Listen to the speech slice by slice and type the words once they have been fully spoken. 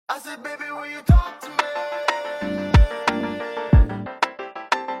I said, baby, will you talk to me?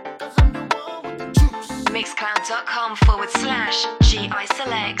 'Cause I'm the one with the juice. Mixcloud.com/GI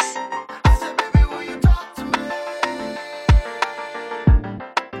Selects. I said, baby, will you talk to me?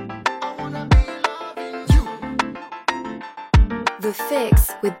 I wanna be loving you. The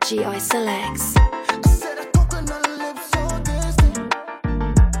Fix with GI Selects. I said, a coconut lips so tasty.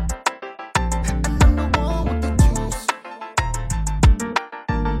 And I'm the one with the juice.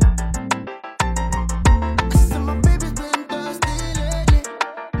 I said, my baby's been thirsty lately.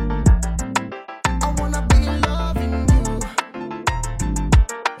 I wanna be loving you.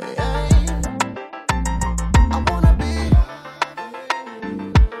 Hey, I wanna be.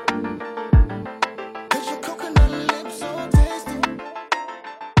 'Cause your coconut lips so tasty.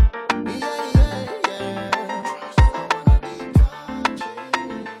 Yeah, yeah, yeah.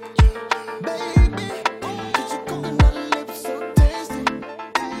 Baby, 'cause your coconut lips so tasty.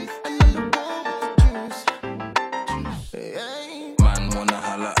 And I'm the one with the juice. Hey. Man wanna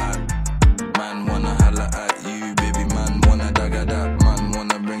holla at you, baby. Man wanna dagger that. Man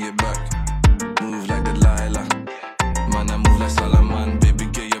wanna bring it back. Move like Delilah. Man, I move like Solomon. Baby,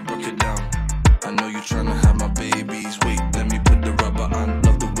 girl, you broke it down. I know you tryna have my babies. Wait, let me put the rubber on.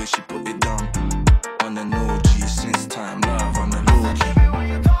 Love the way she put it down. On the no G since time love on the low key. Baby, will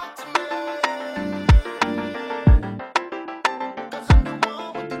you talk to me? 'Cause I'm the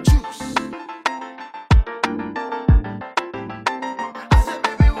one with the juice. I said,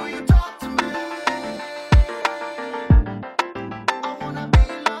 baby, will you talk to me? I wanna be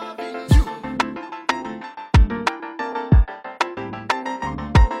loving you.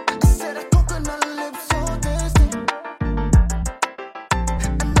 I said, a coconut lips so tasty.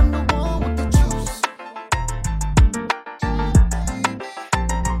 And I'm the one with the juice.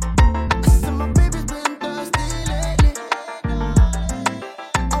 I said, my baby's been thirsty lately.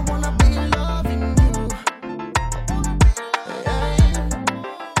 I wanna be loving you.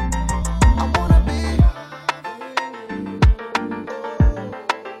 I wanna be.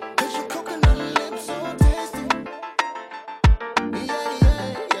 'Cause your coconut lips so tasty. Yeah, yeah,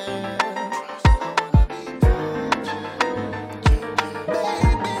 yeah.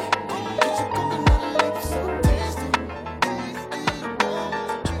 Baby, 'cause your coconut lips so tasty.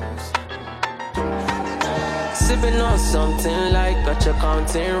 Sipping on something like got your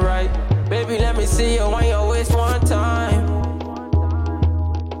counting right. Baby, let me see you on your waist one time.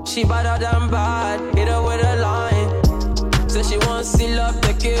 She better than bad, hit her with a line. Say she wants seal up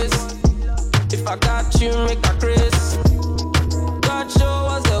the kiss. If I got you, make her Chris. God show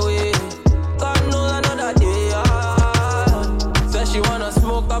us the way. God knows another day. Say she wanna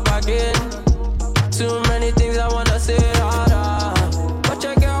smoke up again. Too many things I wanna say. But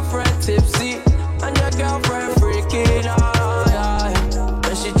your girlfriend tipsy and your girlfriend freaking out.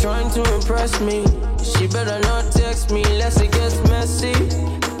 And she trying to impress me. She better not text me unless it gets messy.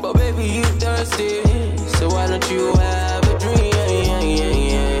 But baby, you thirsty, so why don't you have a dream?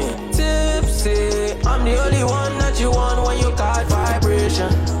 Tipsy, I'm the only one that you want when you got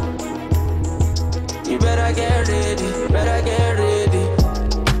vibration. You better get ready, better get ready.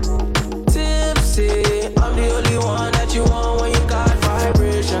 Tipsy, I'm the only one that you want when you got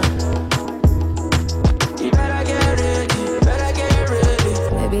vibration. You better get ready, better get ready.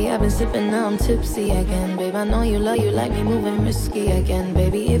 Baby, I've been sipping, now I'm tipsy again. Babe, I know you love, you like me moving risky again.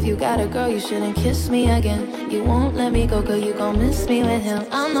 Baby, if you got a girl, you shouldn't kiss me again. You won't let me go, girl, you gon' miss me with him.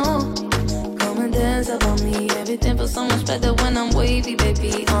 I know. Come and dance up on me. Everything feels so much better when I'm wavy,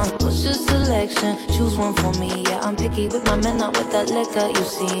 baby. What's your selection? Choose one for me. Yeah, I'm picky with my men, not with that liquor you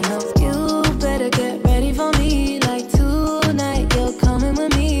see. No, you better get ready for me. Like tonight, you're coming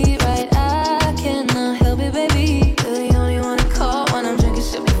with me, right? I cannot help it, baby. You're the only one to call when I'm drinking,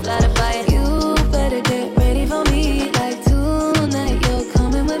 should be flattered by it. You better get ready for me. Like tonight, you're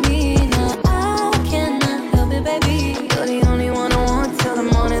coming with me. Now I cannot help it, baby. You're the only one I want till the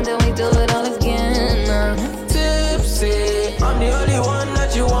morning, then we do it all again. Tipsy, I'm the only one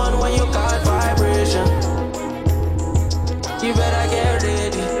that you want when you got vibration. You better get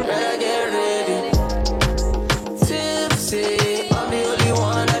ready, better get ready. Tipsy, I'm the only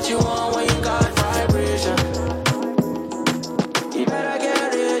one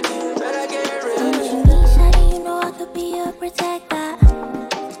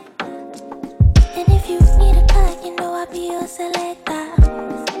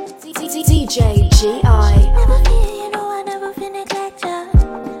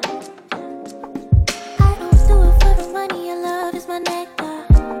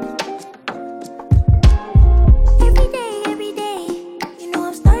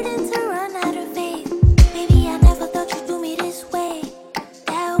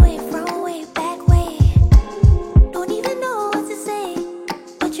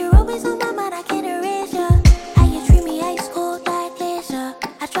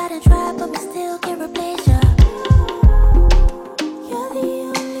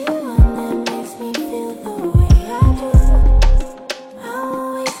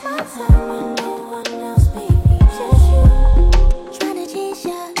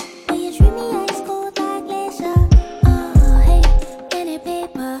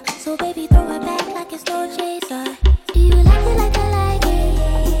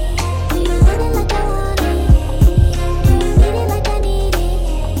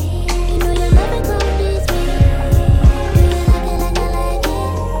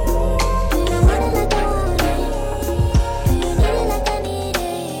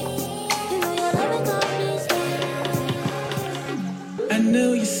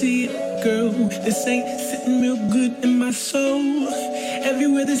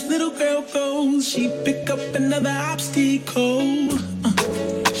this little girl goes, she pick up another obstacle.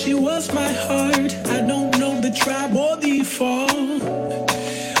 She was my heart, I don't know the tribe or the fall,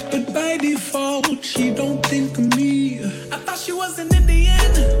 but by default, she don't think of me. I thought she was an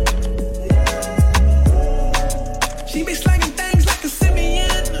Indian. She be slanging things like a simian.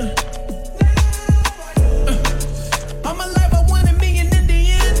 All my life I wanted me an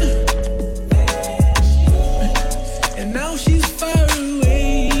Indian, and now she's far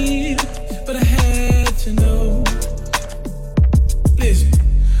away, but I had to know. Listen,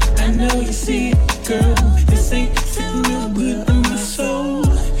 I know you see it, girl. This ain't sitting real good in my soul.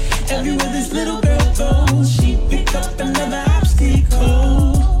 Everywhere this little girl goes, she pick up another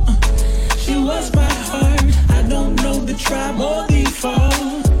obstacle. She was my heart, I don't know the tribe or the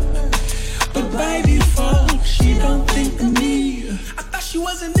fall, but by default, she don't think of me. I thought she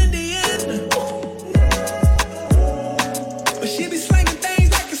was an Indian, but she be slanging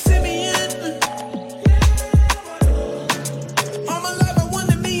things like a simian. All my life I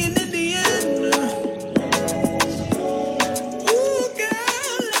wanted me an Indian. Ooh,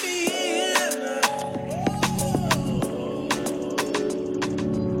 girl, let me in.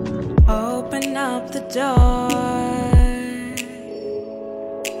 Open up the door,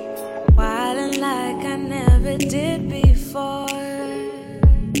 wildin' like I never did before,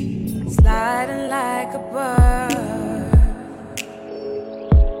 sliding like a bird,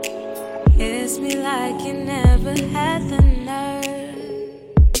 kiss me like you never had the nerve.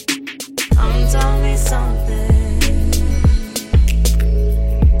 Tell me something,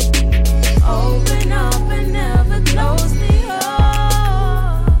 open up and never close the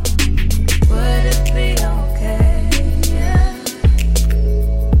door. Would it be okay? Yeah.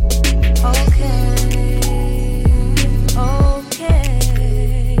 Okay.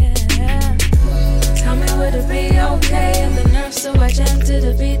 Yeah. Tell me, would it be okay? And the nerve so I jam to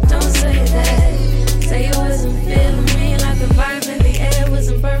the beat. Don't say that. Say you wasn't feeling me, like the vibe in the air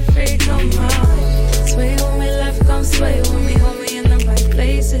wasn't perfect. Come on, sway when we left, come sway when we hold me in the right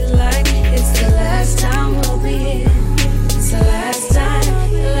places. Like it's the last time we'll be here. It's the last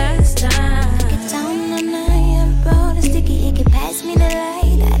time, the last time. Get down on night, bro, the sticky, it can pass me the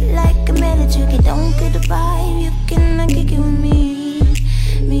light. I like a melody, you can don't get the vibe. You cannot kick it with me.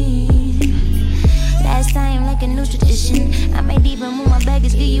 Last time, like a new tradition, I might even move my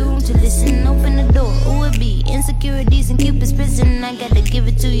baggage, give you room to listen. Open the door, who it be? Insecurities and Cupid's prison. I gotta give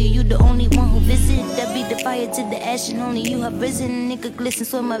it to you, you the only one who visit. That be the fire to the ash and only you have risen. Nigga glisten,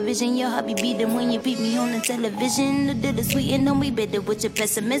 so my vision, your hobby beating when you beat me on the television. The deal is sweet and don't be bitter with your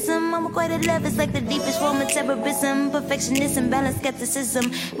pessimism. I'm quite a love, it's like the deepest form of terrorism. Perfectionism, balance,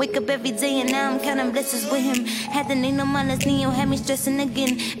 skepticism. Wake up every day and now I'm counting blessings with him. Had the name no minus Neo, had me stressing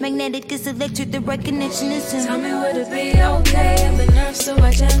again. Magnetic is electric, the right connection is him. Tell me, would it be okay? And the nerve so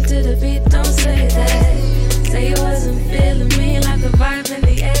I jam to the beat. Don't say that. Say you wasn't feeling me, like the vibe in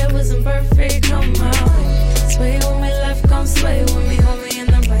the air wasn't perfect. Come on, sway when we left, come sway when we hold me in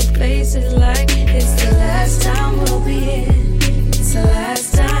the right places. Like it's the last time we'll be here. It's the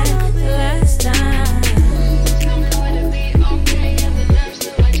last time, the last time. Tell me, would it be okay? And the nerve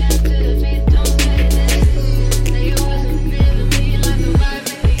so I jam to the beat. Don't say that. Say you wasn't feeling me, like the vibe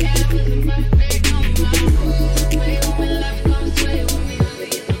in the air wasn't perfect. Come on, sway when we left, come sway when we hold me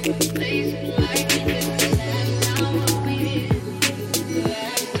in the right places. Like it's the last time we'll be here. The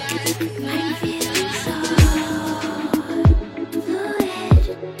last time. I feel so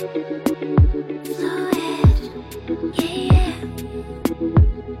fluid, yeah.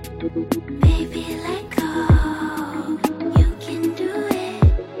 Baby, let go, you can do it,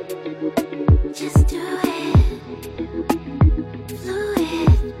 just do it. Fluid,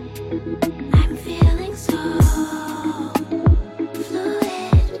 I'm feeling so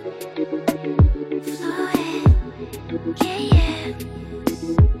fluid, yeah.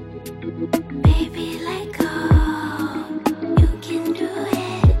 Baby, let go, you can do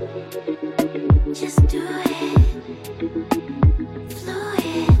it, just do it.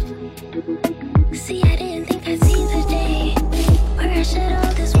 Fluid. See, I didn't think I'd see the day where I shed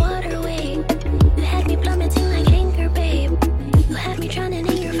all this water away. You had me plummeting like anchor, babe. You had me drowning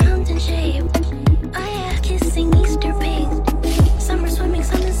in your fountain shape. Oh yeah, kissing Easter paint. Summer swimming,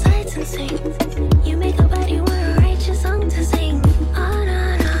 some inside sing. You make a body want a righteous song to sing. Oh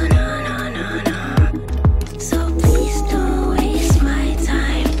no, no, no, no, no, no. So please don't waste my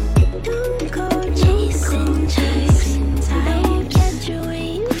time. Don't go chasing types. Don't get you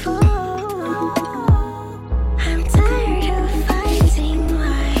waiting for.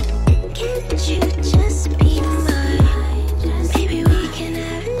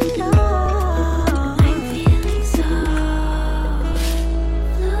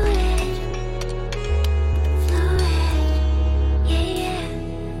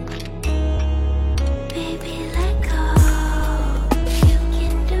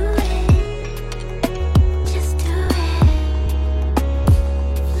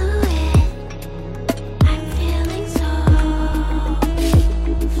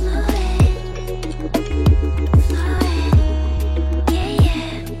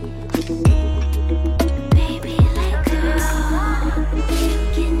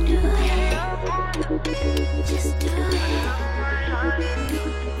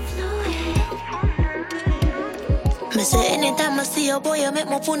 your boy, you make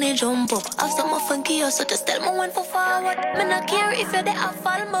my pony jump up. Have some funky, so just tell me when for forward. Me not care if you're there a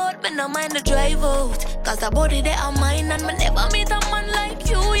fall mode. Me no mind the drive out, cause the body they are mine. And me never meet a man like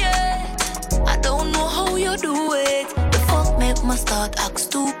you yet. I don't know how you do it. The fuck make my start act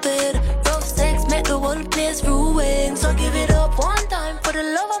stupid. Rough sex make the whole place ruin. So give it up one time for the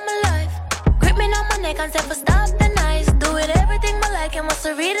love of my life. Grip me on my neck and say for stop the nice. Do it everything I like, you must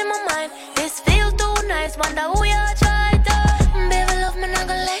read in my mind. This feels too nice, wonder who you try to. Baby love me, not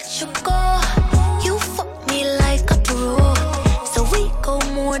gonna let you go. You fuck me like a pro. So we go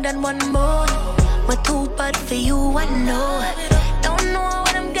more than one more. We're too bad for you, I know. Don't know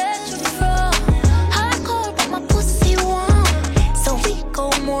what I'm getting from. Hardcore, but my pussy warm. So we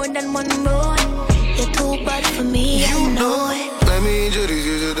go more than one more. You're too bad for me, I know it. Let me introduce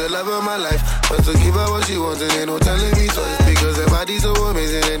you to the love of my life. But to give her what she wants and ain't no telling me twice. Because her body's so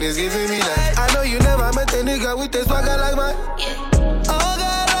amazing and it's giving me life. I know you never met a nigga with a swagger like mine. Oh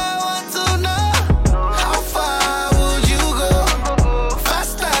God, I want to know, how far would you go?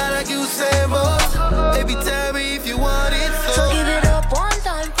 Faster like you say, boss. Baby, tell me if you want it So give it up one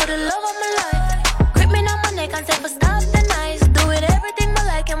time for the love of my life. Grip me on my neck and say for stop the nice. Do it everything I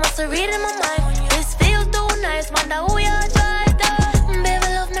like, you must read in my mind. This feels too nice, wonder who you try to. Baby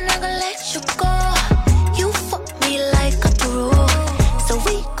love me, not gonna let you go. You fuck me like a pro. So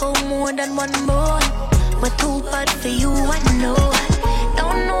we go more than one more. We're too bad for you, I know.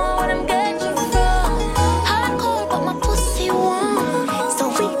 Don't know what I'm getting from. Hardcore, but my pussy warm. So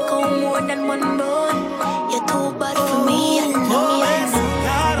we go more than one more. You're too bad for me, I know.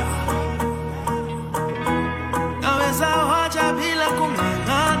 Naweza wacha bila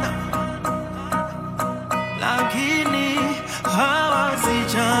kung'ang'ana, lakini hawa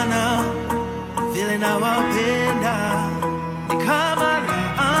vijana vile nawapenda ni kama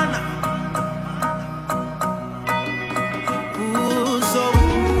laana. So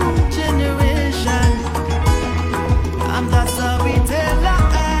generation, I'm the storyteller.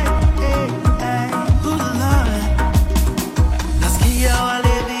 Good Lord, nasikia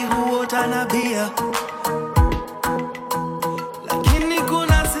walevi huota na bia, lakini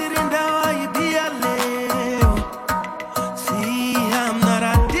kuna siri ndawaibia leo. See, I'm not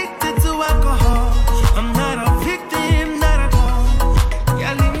addicted to alcohol. I'm not a victim, not at all.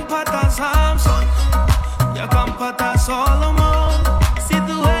 Yalimpata Samson, yakampata Solomon.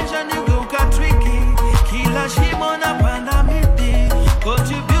 Situation igeuka tricky, kila shimo napanda miti.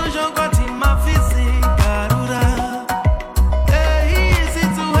 Contribution kwa timu afisi karura. Hey,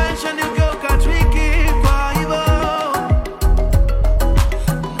 situation igeuka tricky, kwa hivyo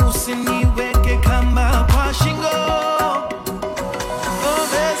usiniweke kamba kwa shingo. Oh,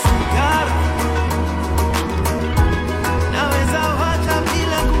 besigara, naweza wacha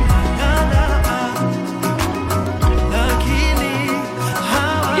bila kung'ang'ana, lakini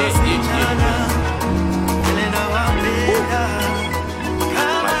hawa vijana vile nawapenda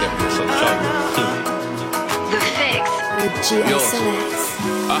kama The Fix with Yo. GSLX.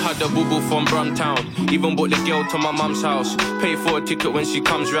 I had the boo-boo from Brumtown. Even brought the girl to my mum's house. Pay for a ticket when she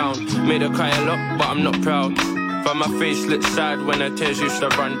comes round. Made her cry a lot, but I'm not proud. But my face looks sad when her tears used to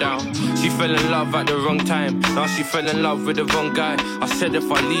run down. She fell in love at the wrong time. Now she fell in love with the wrong guy. I said if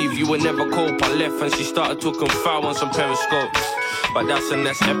I leave, you would never cope. I left and she started talking foul on some periscopes. But that's the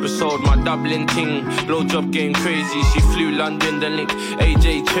next episode, my Dublin ting. Blow job game crazy. She flew London, then link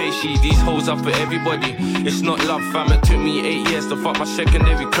AJ Tracy. These hoes up for everybody. It's not love, fam. It took me 8 years to fuck my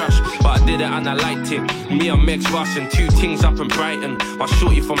secondary crush, but I did it and I liked it. Me and Meg's rushing, 2 things up in Brighton. My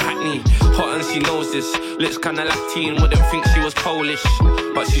shorty from Hackney, hot and she knows this. Looks kinda Latin, wouldn't think she was Polish,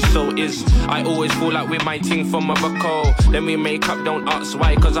 but she so is. I always fall out with my ting from Morocco. Then we make up, don't ask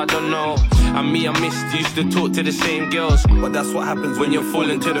why, cause I don't know. And me and Mist used to talk to the same girls, But that's what happens when you fall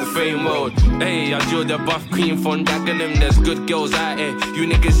into the fame world. Hey, I drew the buff queen from Dagenham. There's good girls out here, you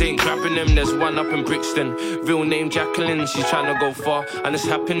niggas ain't grabbing them. There's one up in Brixton, real name Jacqueline. She's trying to go far and it's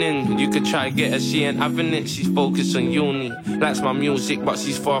happening. You could try get her, she ain't having it. She's focused on uni, likes my music but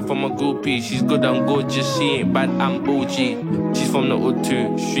she's far from a groupie. She's good and gorgeous, she ain't bad and bougie. She's from the hood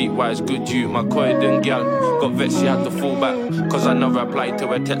too, streetwise good you. My Croydon gal got vexed, she had to fall back, cause I never replied to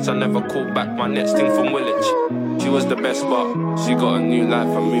her text, I never called back. My next thing from Woolwich, she was the best but she got a new life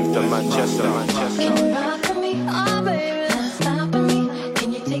and moved to Manchester. Can you rock with me? Oh, baby, don't stop with me.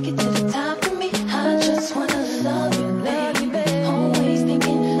 Can you take it to the top with me? I just wanna love you, baby. Always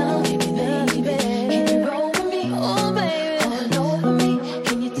thinking of you, baby. Can you roll with me? Oh, baby, all over me.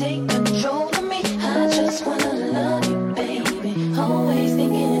 Can you take control of me? I just wanna love you, baby. Always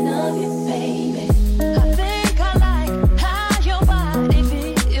thinking of you, baby. I think I like how your body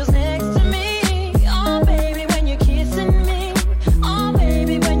feels next to me. Oh, baby, when you're kissing me.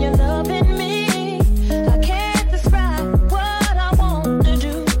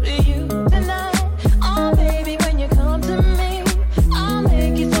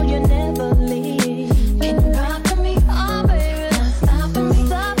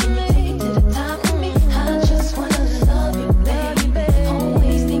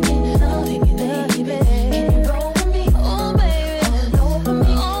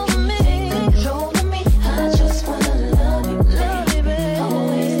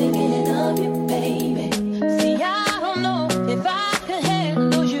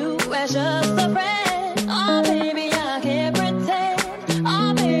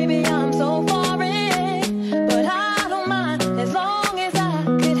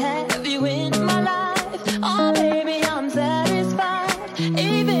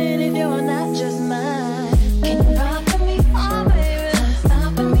 Even if you're not just mine, can you rock with me? Oh baby,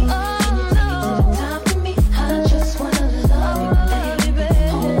 stop with me. Can you take it to the top with me? I just wanna love you, baby.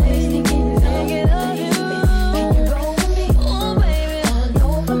 Always thinking of you, baby. Can you roll with me? Oh baby,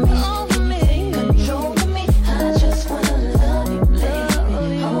 all over me, take control of me. I just wanna love you,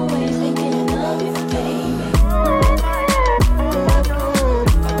 baby. Always thinking of you, baby.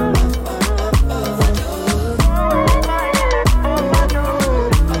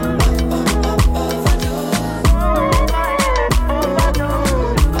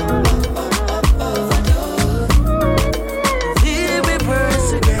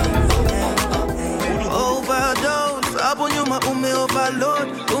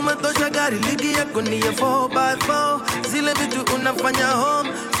 Kunia 4x4 zile vitu unafanya home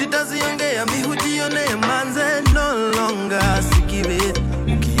sitaziongea mihujionee manze no longer sikibit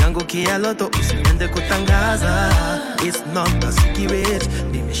ukiangukia loto usiende kutangaza it's not a secret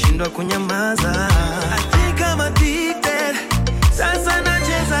nimeshindwa kunyamaza I think I'm addicted sasa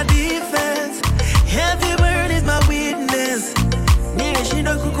nacheza defense every word is my witness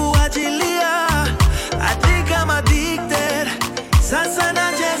nimeshindwa kukuachilia I think I'm addicted sasa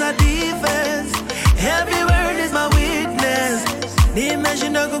nacheza defense every word is my witness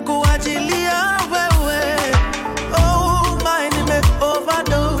nimeshinda kukuachilia wewe oh my nime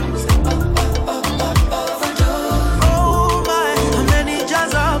overdose oh my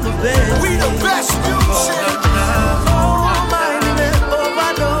amenijaza mapenzi we the best music oh my nime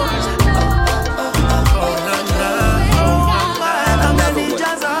overdose oh my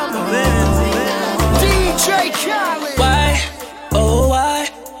amenijaza mapenzi DJ Khaled. Why, oh why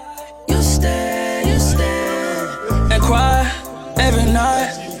you stay and cry every night.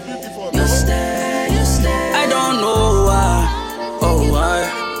 You stay I don't know why, oh why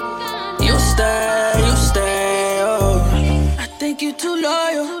you stay, oh I think you too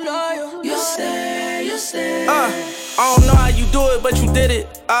loyal. You stay I don't know how you do it, but you did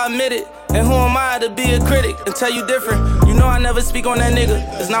it, I admit it. And who am I to be a critic and tell you different? You know I never speak on that nigga,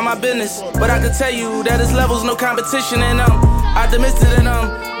 it's not my business. But I can tell you that his level's no competition in optimistic in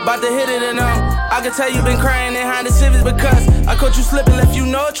about to hit it in I can tell you been crying behind the civics because I caught you slipping, left you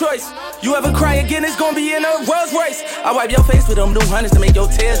no choice. You ever cry again, it's gonna be in a Rolls Royce. I wipe your face with them new hundreds to make your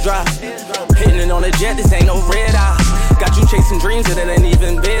tears dry. Hitting it on a jet, this ain't no red eye. Got you chasing dreams and it ain't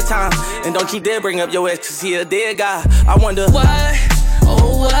even bedtime. And don't you dare bring up your ex cause he a dead guy. I wonder why,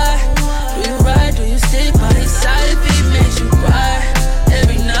 oh why do you ride, do you stick by his side if he makes you cry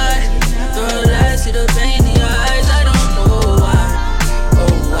every night? Throw a light, see the pain in your eyes. I don't know why,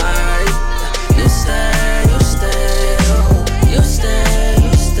 oh why you stay, oh you stay.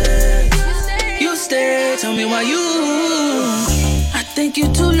 Tell me why you. I think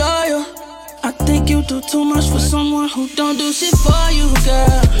you too loyal. I think you do too much for someone who don't do shit for you,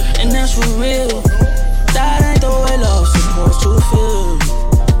 girl. And that's for real. That ain't the way love's supposed to feel.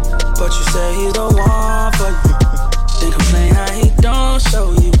 But you say he's the one for you. Then complain how he don't show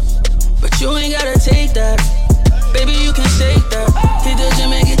you. But you ain't gotta take that. Baby, you can shake that. Hit the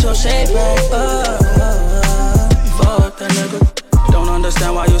gym and get your shape back. Fuck that nigga. Don't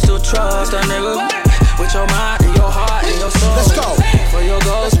understand why you still trust that nigga. With your mind and your heart and your soul. Let's go. For your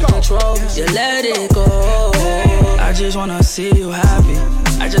goals and control, you let it go. I just wanna see you happy.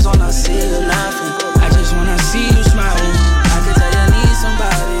 I just wanna see you laughing. I just wanna see you smiling. I can tell you need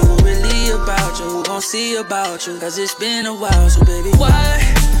somebody who really about you, who gon' see about you. Cause it's been a while, so baby, why,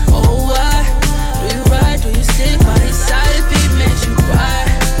 oh why do you ride, do you stick by his side if he makes you cry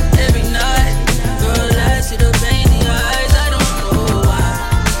every night? Girl, I see the pain in your eyes. I don't know why,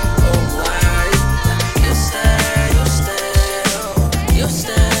 oh why you stay, oh you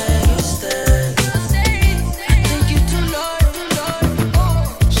stay. I think you too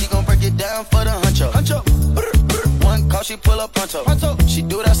loyal. She gon' break it down for the huncho. One call, she pull up pronto. She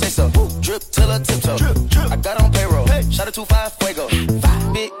do what I say so. Drip till her tiptoe. I got on payroll. Shot her 2-5 fuego.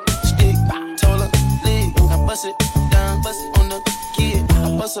 Big stick, told her leave. I bust it down, bust it on the kid.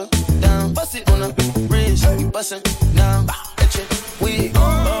 I bust her down, bust it on the wrist. We bustin' down at your wig.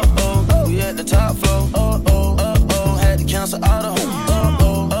 We at the top floor. Had to cancel all the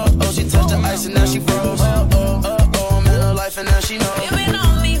home. She touched the ice and now she froze. I'm in her life and now she knows. You've been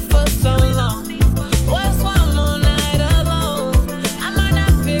on me for so long. What's one more night alone? I might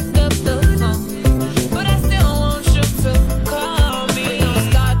not pick up the phone, but I still want you to call me.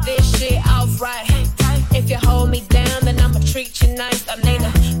 Don't start this shit off right. If you hold me down, then I'ma treat you nice. I need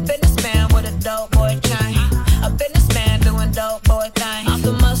a businessman with a dope boy chain. A businessman doing dope boy things. Off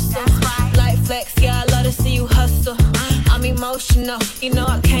the muscle, like flex, yeah, I love to see you hustle. I'm emotional, you know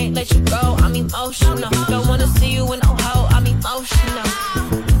I can't let you go. I'm emotional, don't wanna see you in no hole. I'm emotional. emotional.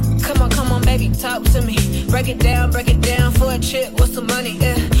 Come on, baby, talk to me. Break it down for a chick with some money.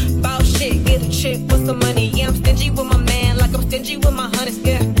 Yeah, boss shit, get a chick with some money. Yeah, I'm stingy with my man, like I'm stingy with my honeys.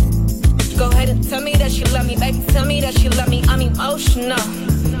 Yeah, go ahead and tell me that you love me, baby. Tell me that you love me. I'm emotional.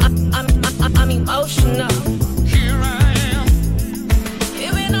 I'm emotional. Here I am.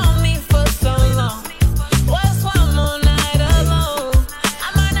 You've been on me for so long. What's one more night alone?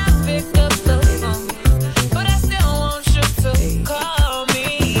 I might not pick up the phone, but I still want you to call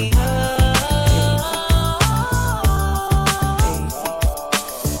me.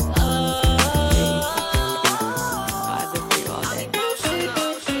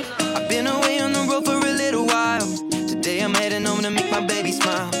 I've been away on the road for a little while. Today I'm heading home to make my baby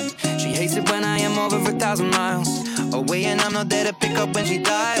smile. She hates it when I am over 1,000 miles away and I'm not there to pick up when she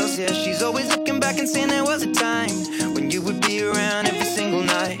dials. Yeah, she's always looking back and saying there was a time when you would be around every single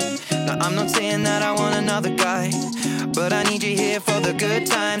night. Now I'm not saying that I want another guy, but I need you here for the good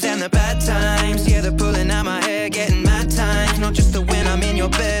times and the bad times. Yeah, they're pulling out my hair, getting mad times. Not just the when I'm in your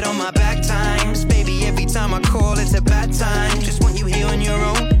bed on my back times. Baby, every time I call it's a bad time. Just want you here on your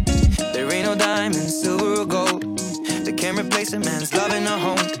own. There ain't no diamond, silver or gold that can replace a man's love in a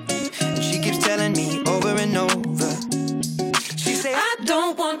home. And she keeps telling me over and over. She say, I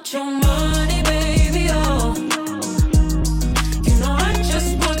don't want your money, baby, oh. You know I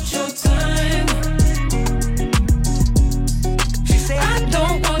just want your time. She say, I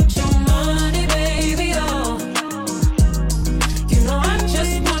don't want your money, baby, oh. You know I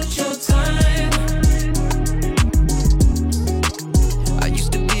just want your time. I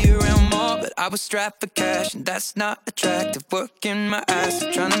used to be around more, but I was strapped for cash, and that's not attractive. Working my ass,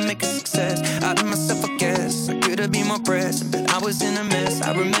 trying to make a success out of myself, I guess. I could have been more present, but I was in a mess.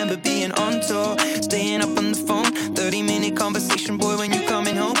 I remember being on tour, staying up on the phone, 30-minute conversation, boy, when you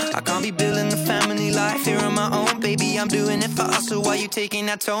coming home. I can't be building the family life here on my own. Baby, I'm doing it for us, so why you taking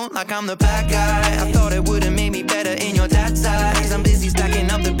that tone like I'm the bad guy? I thought it would've made me better in your dad's eyes. I'm busy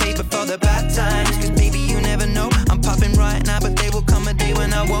stacking up the paper for the bad times, cause baby, you never know. I'm popping right now, but there will come a day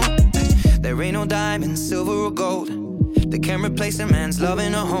when I won't. There ain't no diamond, silver or gold that can replace a man's love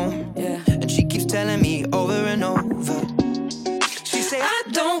in a home. Yeah. And she keeps telling me over and over. She say, I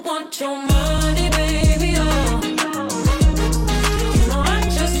don't want your money, baby, oh. You know I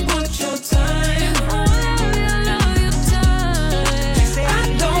just want your time. Oh, I love your time. She say, I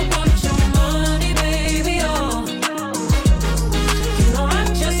don't want your money, baby, oh. You know I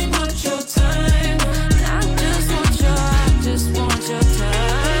just want your time. I just want your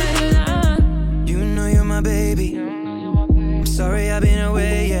time. you know you're my baby. I'm sorry I've been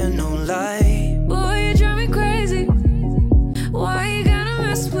away, yeah, no lie. Boy, you drive me crazy. Why you gotta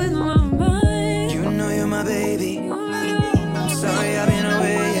mess with my mind? You know you're my baby. I'm sorry I've been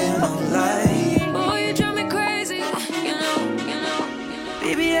away, yeah, no lie. Boy, you drive me crazy. You know.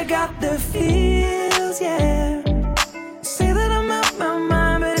 Baby, I got the feels, yeah. Say that I'm out my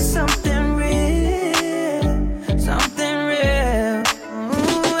mind, but it's something real. Something real.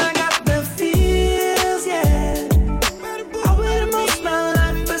 Ooh, I got the feels, yeah. I wouldn't most my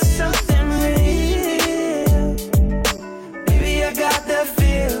life for something real. Baby, I got the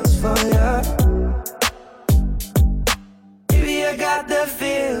feels for you. Baby, I got the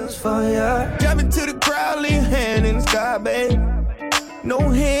feels for you. Drop into the crowd, lay your hand in the sky, babe. No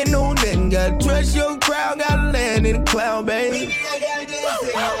head, no nothing. Gotta trust your crowd, gotta land in the cloud, babe. You don't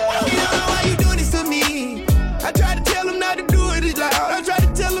know why you doing this to me. I try to tell them not to do it as loud. I try to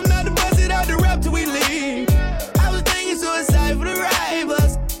tell them not to bust it out the rap till we leave. I was thinking suicide for the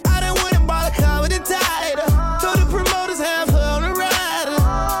rivals. I done went and bought a car with a title. Told the promoters have her on the rider.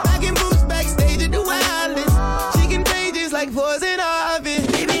 Back in boots backstage at the wildest. She can change just like poison ivy.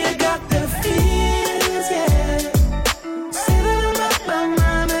 Baby, I got the feels, yeah. Say that I'm out my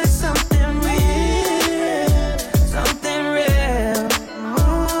mind, but it's something real. Something real.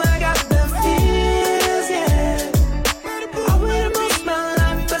 Ooh, I got the feels, yeah. I would've most my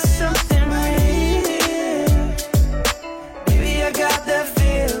life for something real. Baby, I got the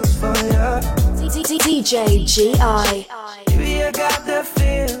feels for you. DJ GI. Baby, I got the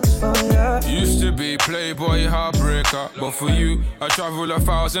feels for you. Used to be playboy heartbreaker, but for you, I travel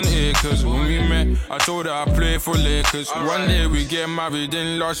 1,000 acres. When we met, I told her I play for Lakers. One day we get married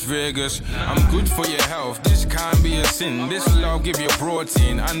in Las Vegas. I'm good for your health, this can't be a sin. This love give you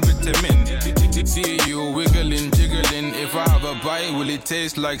protein and vitamin. See you wiggling, jiggling. If I have a bite, will it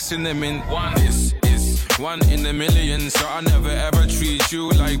taste like cinnamon? This is one in a million, so I never ever treat you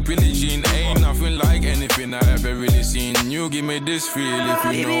like Billie Jean. Ain't nothing like anything I ever really seen. You give me this feel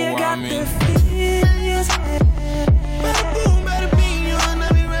if you know what I mean. Bada boom, bada bing, you wanna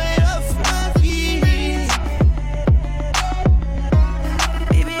be right off my feet.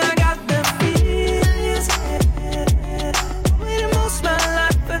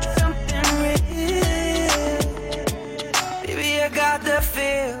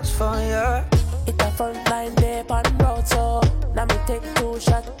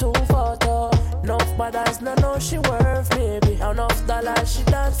 not too photo. Enough brothers no know she worth, maybe. Enough dollars she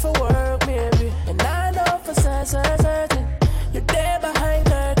dance for work, maybe. And I know for certain, you're there behind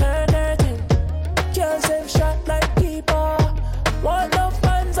curtain. Girls save shot like keeper. Want no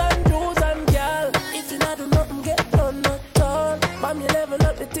fans and dudes and girl. If you not do nothing, get done not all. Mom, you level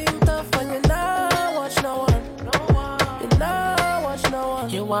up the team tough and you now watch no one. You now watch no one.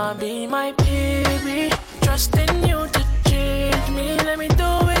 You wanna be my baby, trusting you to change me. Let me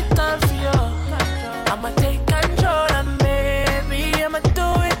do it all for you. I'ma take control and maybe I'ma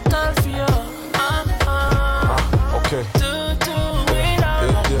do it all for you. Okay.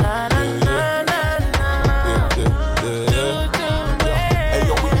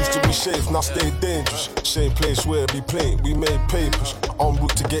 Safe, now stay dangerous. Same place where it be plain. We made papers. En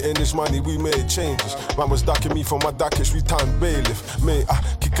route to getting this money, we made changes. Man was docking me for my dockets, we time bailiff. Mate, I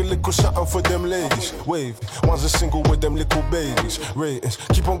kick a little something for them ladies. Wave, one's a single with them little babies. Ratings,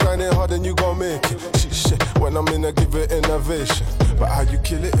 keep on grinding hard and you gon' make it. Shit, when I'm in, I give it innovation. But how you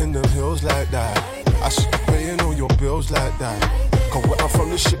kill it in the hills like that? I should be paying all your bills like that. Cause where I'm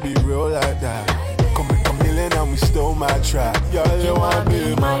from, this shit be real like that. Come make a million and we still my trap. You wanna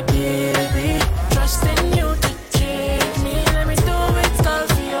be my baby, trusting you to change me. Let me do it all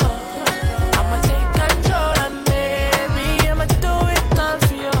for you. I'ma take control and maybe I'ma do it all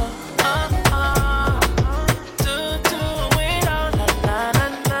for you. Do it all, na na na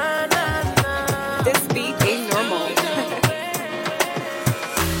na na. This beat ain't normal.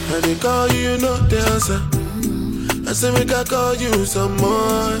 When they call you, you know the answer. I say make I call you some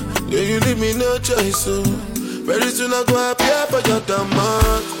more. Yeah, you leave me no choice, so very soon I go appear for your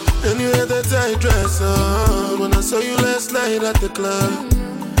demand. And you had that tight dress on when I saw you last night at the club.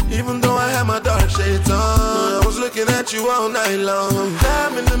 Even though I had my dark shades on, I was looking at you all night long.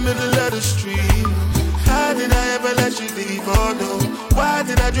 I'm in the middle of the street. How did I ever let you leave? Oh no, why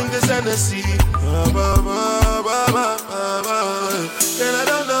did I drink this Hennessy? And I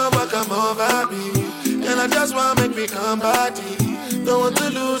don't know what come over me. And I just wanna make me come body. Don't want to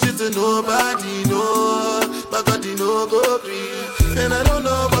lose it to nobody, no. My God, you know go free. And I don't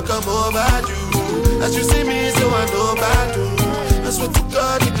know what come over you. As you see me, so I know about you. I swear to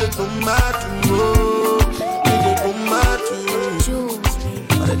God, you can come back to you. You can come back to you. Choose me.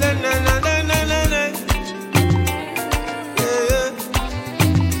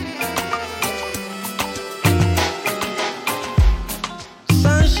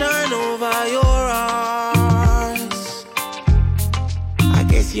 Sunshine over your eyes. I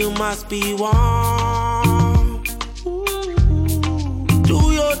guess you must be warm.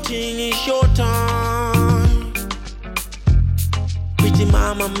 Do your thing, it's your time. Pretty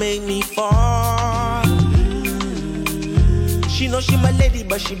mama make me fall. She know she my lady,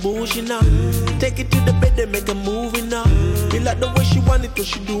 but she bullshit now. Take it to the bed and make a movie now. Be like the way she want it, cause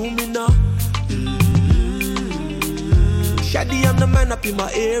she do me now. Shady, I'm the man up in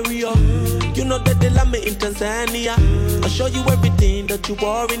my area. You know that they love me in Tanzania. I'll show you everything that you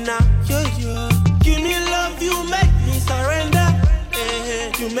worry now. Yeah, yeah. Give me love, you make me surrender.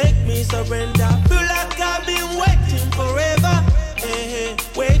 You make me surrender. Feel like I've been waiting forever.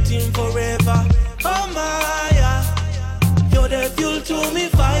 Waiting forever. Oh my, yeah. You're the fuel to me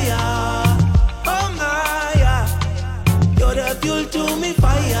fire. Oh my, yeah. You're the fuel to me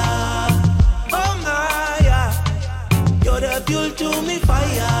fire. Oh my, yeah. You're the fuel to me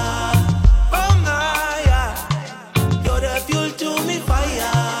fire. Oh my, yeah. You're the fuel to me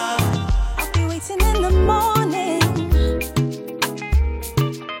fire. I'll be waiting in the morning,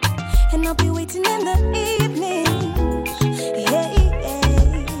 and I'll be waiting in the evening. Yeah,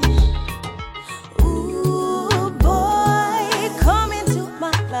 yeah. Ooh, boy, come into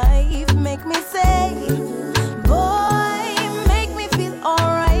my life, make me say, boy, make me feel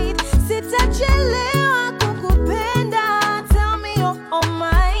alright. Sit and chill.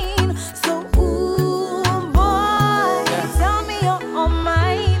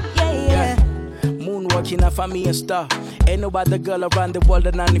 For me a star. Ain't no other girl around the world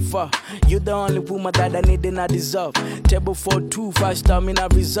that I need for. You the only woman that I need and I deserve. Table for 2, 5-star me na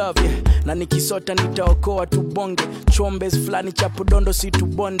reserve, yeah. Na nikisota nitaokoa tubonge. Chombes flani chapudondo si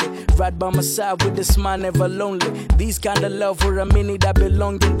tubonde. Right by my side with the smile, never lonely. These kind of love for a minute that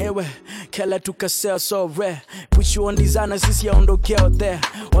belonging. Ewe, kela tukasell so rare. Put you on designer, sisi ya ondoke out there.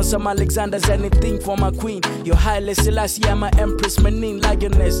 Want some Alexander's, anything for my queen. Your Haile Selassie, I'm my empress, Menin,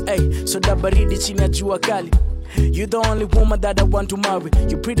 lioness. Ay, so da baridi chini ya jua kali. You the only woman that I want to marry.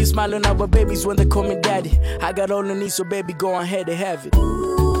 You pretty smile on our babies when they call me daddy. I got all the needs, so baby, go ahead and have it.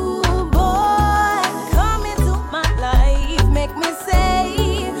 Ooh, boy, come into my life, make me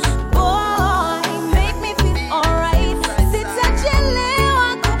say, boy, make me feel alright. Sit and chill,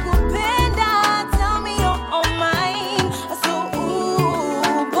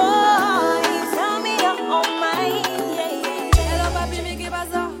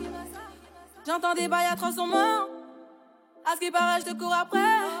 qu'il paraît, je te cours après.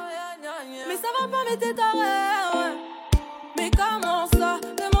 Mais ça va pas, mais t'es taré, ouais. Mais comment ça,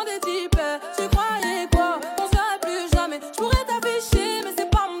 le monde est type. Tu croyais quoi, on se verrait plus jamais. Je pourrais t'afficher, mais c'est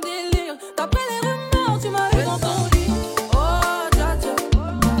pas mon délire. D'après les rumeurs, tu m'as eu dans ton lit. Oh, dja dja,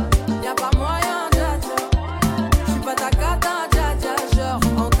 y'a pas moyen, dja dja. J'suis pas ta cata, dja dja. Genre,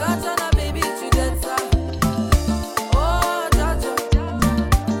 en katana, baby, tu dettes ça. Oh, dja dja,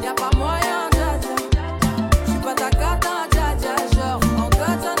 y'a pas moyen, dja dja. J'suis pas ta cata, dja dja. Genre, en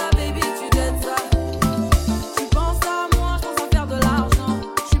katana, baby, tu dettes ça. Tu penses à moi, j'pense à faire de l'argent.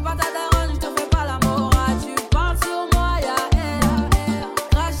 J'suis pas ta daronne, j'te fais pas la morale. Tu parles sur moi, y'a air.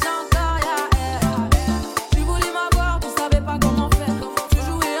 Crache encore, y'a air. Tu voulais m'avoir, tu savais pas comment faire. Tu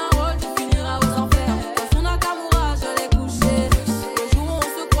jouais un rôle, tu finiras aux enfers. Dans son Nakamura, je l'ai couché. Le jour où on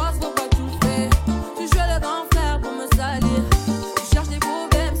se croise, faut pas tout faire. Tu jouais le grand frère pour me salir. Tu cherches des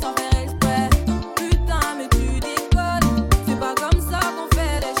problèmes sans faire exprès. Putain, mais tu déconnes. C'est pas comme ça qu'on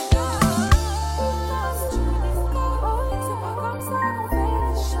fait les choses. C'est pas comme ça qu'on fait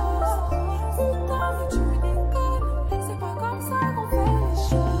les choses. Putain, mais tu déconnes. C'est pas comme ça qu'on fait les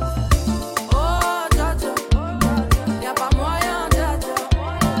choses. Oh, dja dja, y'a pas moyen, dja dja.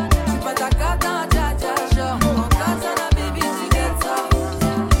 J'suis pas ta cata, dja dja. Genre, en katana, baby, tu dettes ça.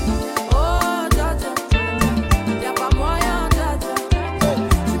 Oh, dja dja, y'a pas moyen, dja dja.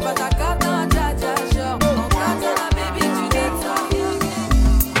 J'suis pas ta cata, dja dja. Genre, en katana, baby, tu dettes ça.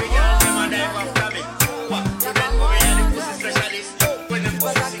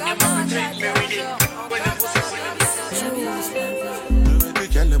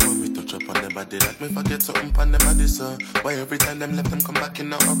 They like me forget something on them body, sir. Why every time them left them come back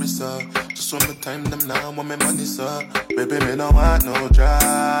in a hurry, sir? Just want me time them now, want me money, sir. Baby, me no want no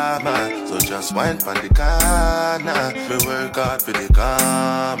drama, so just wine from the corner. Me work hard for the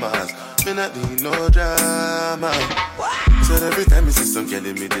commas, me not need no drama. Said every time me see some girl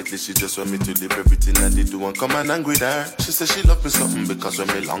immediately she just want me to leave everything I did do and come and angry with her. She said she love me something because when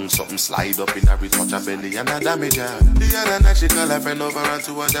me long something slide up in her, touch her belly and I damage her. The other night she call her friend over and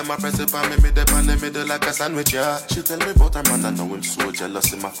two of them I press it on me mid up on the middle like a sandwich, yeah. She tell me about her man, I know him so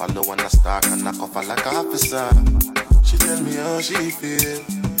jealous. Him I follow and I stalk and I cuff her like an officer. She tell me how she feel,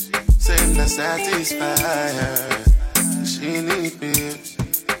 saying not satisfied her. She need me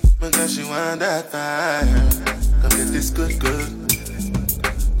because she want that fire. Come get this good, good.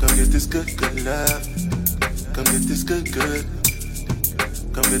 Come get this good, good love. Come get this good, good.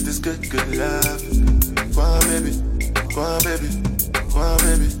 Come get this good, good love. Go on, baby. Go on, baby. Go on,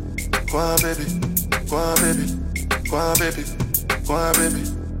 baby. Go on, baby. Go on, baby. Go on, baby. Go on, baby.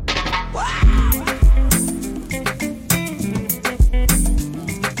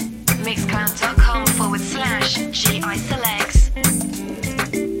 Mixcloud.com/GI Selects.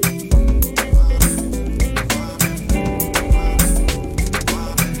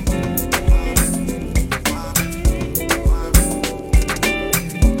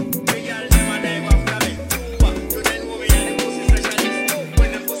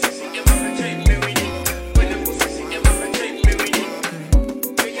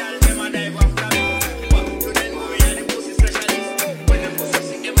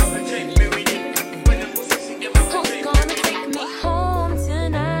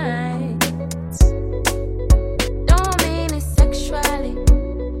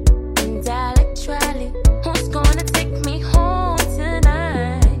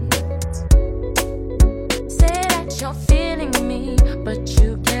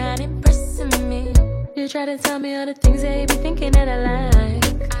 Try to tell me all the things that you be thinking that I like.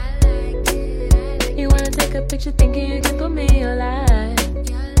 You wanna take a picture thinking you can put me in your life.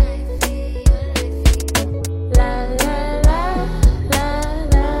 La la la la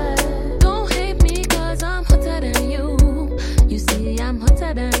la. Don't hate me cause I'm hotter than you. You see I'm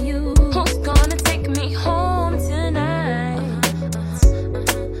hotter than you. Who's gonna take me home tonight?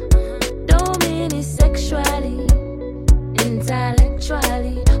 Don't mean it sexually,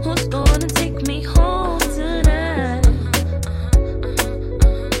 intellectually. Who's gonna take me home?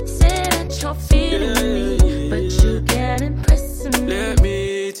 Feeling me, but you can't impress me. Let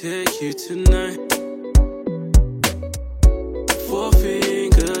me take you tonight. 4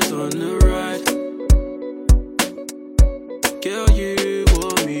 fingers on the right. Girl, you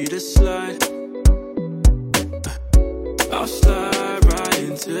want me to slide. I'll slide right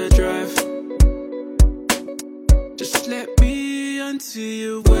into drive. Just let me onto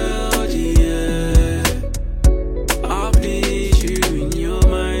your world, yeah. I'll please you in your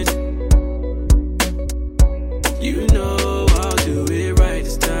mind. You know I'll do it right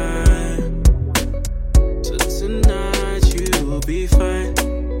this time. So tonight you will be fine.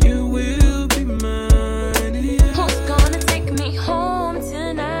 You will be mine, yeah. Who's gonna take me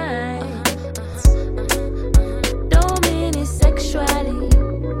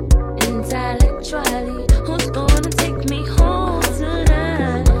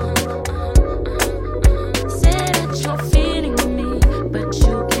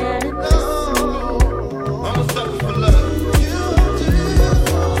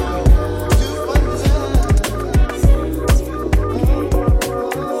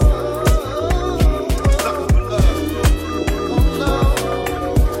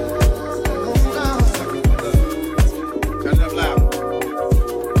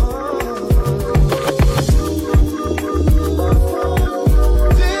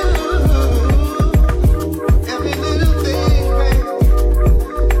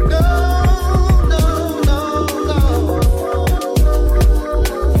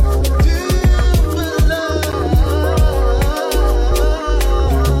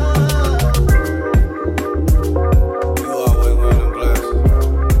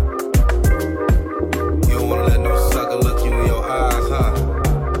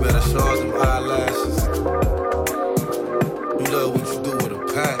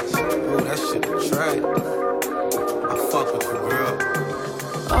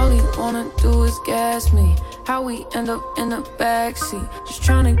wanna do is gas me. How we end up in the backseat, just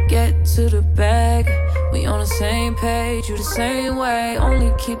tryna get to the bag. We on the same page, you the same way.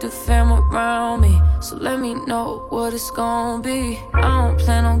 Only keep the fam around me, so let me know what it's gon' be. I don't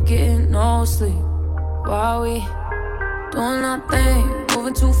plan on getting no sleep while we doing our thing,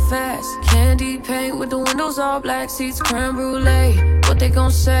 moving too fast. Candy paint with the windows all black, seats creme brulee. What they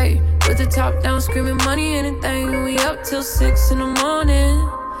gon' say? With the top down, screaming money, anything. We up till 6 in the morning.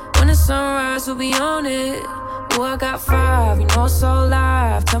 When the sunrise, we'll be on it. Ooh, I got 5, you know it's so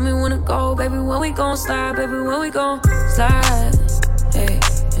live. Tell me when to go, baby, when we gon' slide. Baby, when we gon' slide. Hey,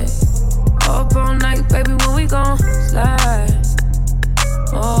 hey. Up all night, baby, when we gon' slide.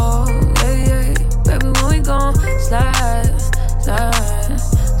 Oh, yeah, yeah. Baby, when we gon' slide, slide,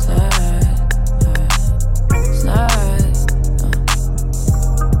 slide, slide.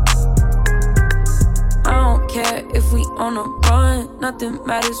 I don't care if we on a run. Nothing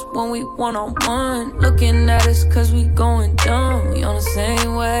matters when we one-on-one. Looking at us cause we going dumb. We on the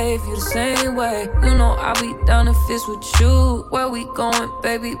same wave, you the same way. You know I'll be down if it's with you. Where we going,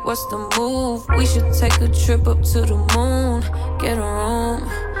 baby, what's the move? We should take a trip up to the moon. Get a room,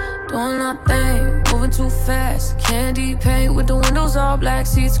 doing our thing, moving too fast. Candy paint with the windows all black,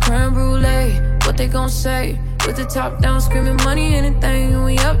 seats creme brulee. What they gon' say? With the top down, screaming money, anything.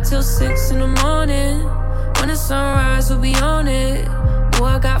 We up till 6 in the morning. When the sunrise, we'll be on it. Ooh,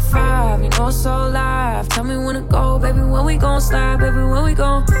 I got 5, you know it's so live. Tell me when to go, baby, when we gon' slide. Baby, when we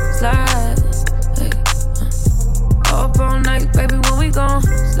gon' slide. Hey, up all night, baby, when we gon'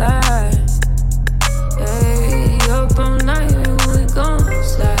 slide. Hey, up all night, baby, when we gon'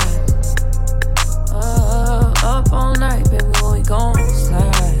 slide. Up all night, baby, when we gon'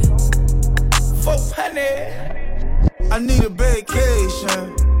 slide. 400. I need a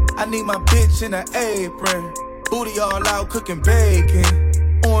vacation. I need my bitch in an apron. Booty all out cooking bacon.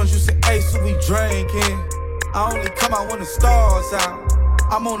 Orange juice and ace, so we drinking. I only come out when the stars out.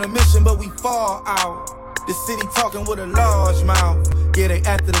 I'm on a mission, but we fall out. The city talking with a large mouth. Yeah, they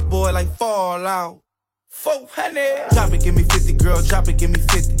after the boy like Fallout. 400. Drop it, give me 50, girl, drop it, give me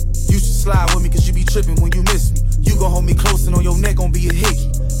 50. You should slide with me, cause you be tripping when you miss me. You gon' hold me close and on your neck gon' be a hickey.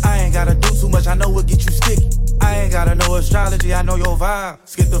 I ain't gotta do too much, I know what get you sticky. I ain't gotta know astrology, I know your vibe.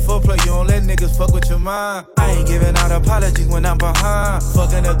 Skip the foreplay, you don't let niggas fuck with your mind. I ain't giving out apologies when I'm behind.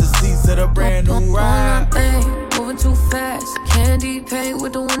 Fucking up the seats of the brand new ride. Moving too fast, candy paint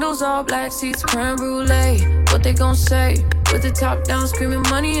with the windows all black, seats creme brulee. What they gon' say? With the top down, screaming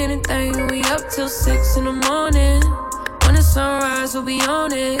money, anything. We up till 6 in the morning. When the sunrise, we'll be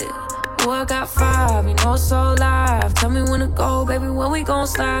on it. Ooh, I got 5, you know it's so live. Tell me when to go, baby, when we gon'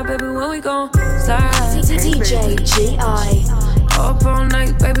 slide. Baby, when we gon' slide. DJ G.I. Up all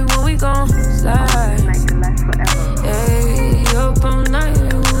night, baby, when we gon' slide. Hey, up all night,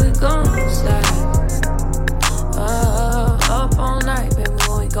 baby, when we gon' slide. Up all night, baby,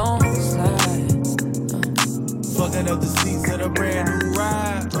 when we gon' slide. Fucking up the seats of the brand new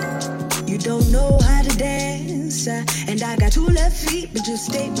ride. You don't know how to dance, and I got 2 left feet, but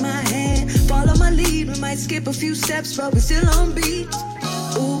just take my hand. Follow my lead, we might skip a few steps, but we're still on beat.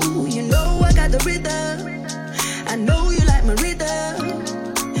 Ooh, you know I got the rhythm. I know you like my rhythm.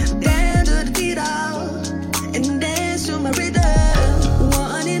 Dance to the beat out, and dance to my rhythm.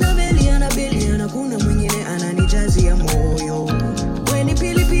 1 in a million, hakuna mwingine ananijazia moyo. Weni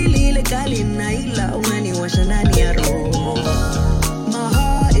pili pili ile kali na ila unaniwasha ndani ya roho. My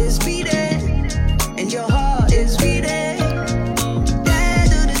heart is beating, and your heart is beating. Dance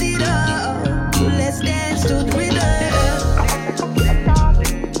to the beat out, let's dance to the rhythm.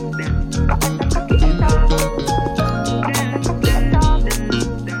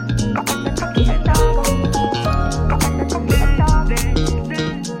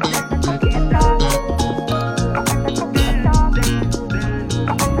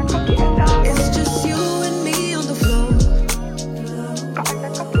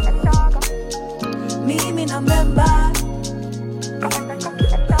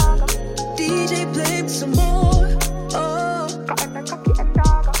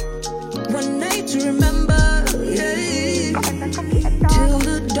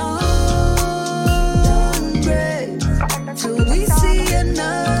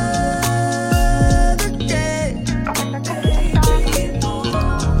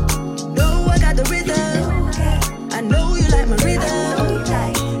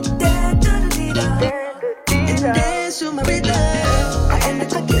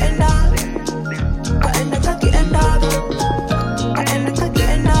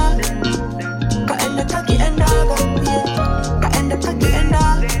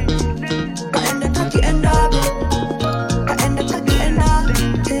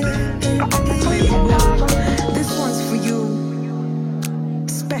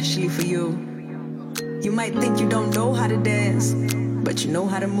 for you. You might think you don't know how to dance, but you know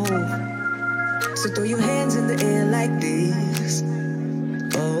how to move. So throw your hands in the air like this.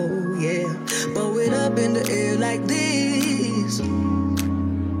 Oh yeah, blow it up in the air like this.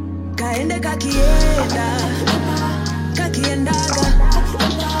 Kaende kakienda, kakiendaga.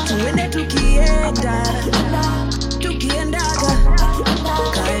 Tuende tukienda, tukiendaga.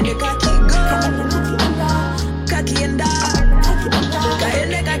 Kaende kakigo, kakienda.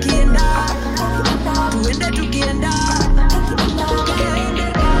 Kaende kakienda, tuende tukienda.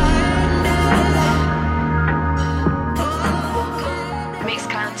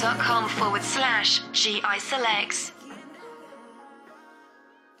 Mixcloud.com/GI Selects.